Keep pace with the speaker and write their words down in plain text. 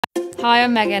Hi,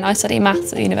 I'm Megan. I study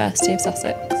maths at the University of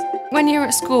Sussex. When you're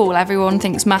at school, everyone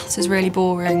thinks maths is really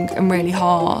boring and really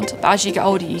hard, but as you get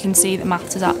older you can see that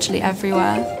maths is actually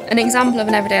everywhere. An example of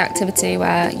an everyday activity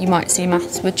where you might see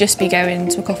maths would just be going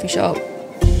to a coffee shop.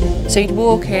 So you'd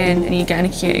walk in and you'd get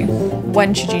in a queue.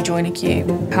 When should you join a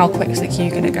queue? How quick is the queue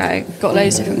going to go? Got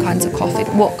loads of different kinds of coffee.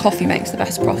 What coffee makes the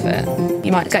best profit?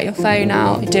 You might get your phone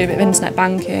out, do a bit of internet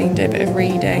banking, do a bit of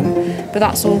reading, but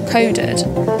that's all coded.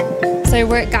 So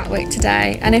we're at Gatwick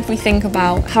today, and if we think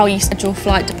about how you schedule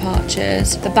flight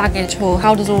departures, the baggage hall,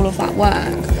 how does all of that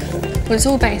work? Well, it's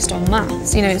all based on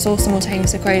maths. You know, it's all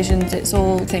simultaneous equations, it's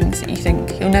all things that you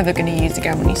think you're never going to use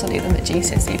again when you study them at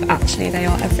GCSE, but actually they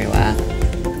are everywhere.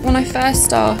 When I first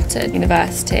started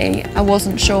university, I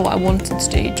wasn't sure what I wanted to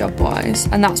do job-wise,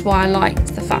 and that's why I liked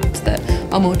the fact that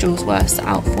our modules were set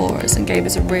out for us and gave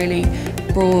us a really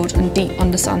broad and deep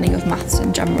understanding of maths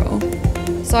in general.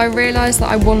 So I realised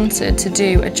that I wanted to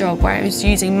do a job where I was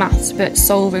using maths but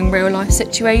solving real-life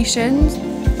situations.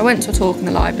 I went to a talk in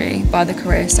the library by the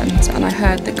Career Centre and I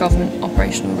heard the Government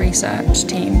Operational Research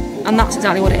team. And that's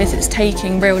exactly what it is. It's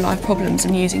taking real-life problems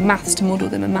and using maths to model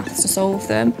them and maths to solve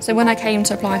them. So when I came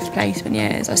to apply for placement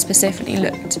years, I specifically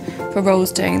looked for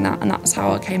roles doing that, and that's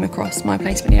how I came across my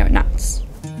placement year at NATS.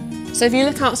 So if you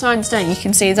look outside today, you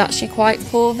can see there's actually quite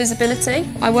poor visibility.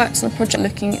 I worked on a project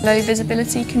looking at low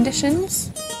visibility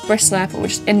conditions. Bristol Airport were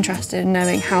just interested in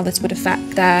knowing how this would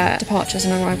affect their departures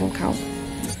and arrival count.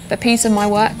 A piece of my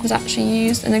work was actually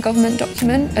used in a government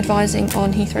document advising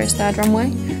on Heathrow's third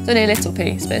runway. It's only a little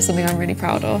piece, but it's something I'm really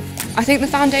proud of. I think the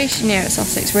foundation year at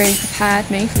Sussex really prepared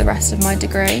me for the rest of my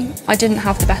degree. I didn't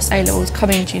have the best A-levels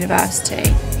coming to university.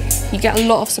 You get a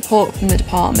lot of support from the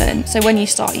department, so when you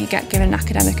start you get given an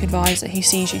academic advisor who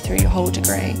sees you through your whole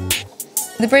degree.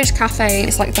 The Bridge Cafe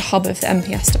is like the hub of the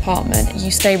MPS department. You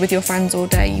stay with your friends all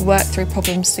day, you work through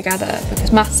problems together,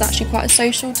 because maths is actually quite a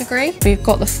social degree. We've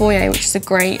got the foyer, which is a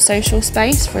great social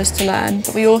space for us to learn,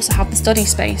 but we also have the study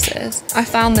spaces. I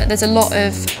found that there's a lot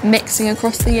of mixing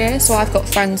across the year, so I've got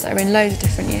friends that are in loads of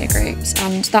different year groups,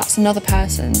 and that's another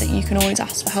person that you can always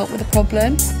ask for help with a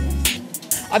problem.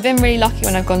 I've been really lucky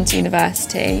when I've gone to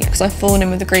university because I've fallen in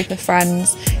with a group of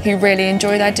friends who really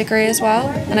enjoy their degree as well,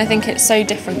 and I think it's so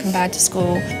different compared to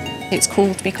school. It's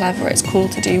cool to be clever, it's cool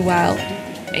to do well.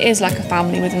 It is like a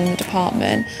family within the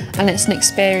department, and it's an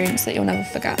experience that you'll never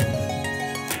forget.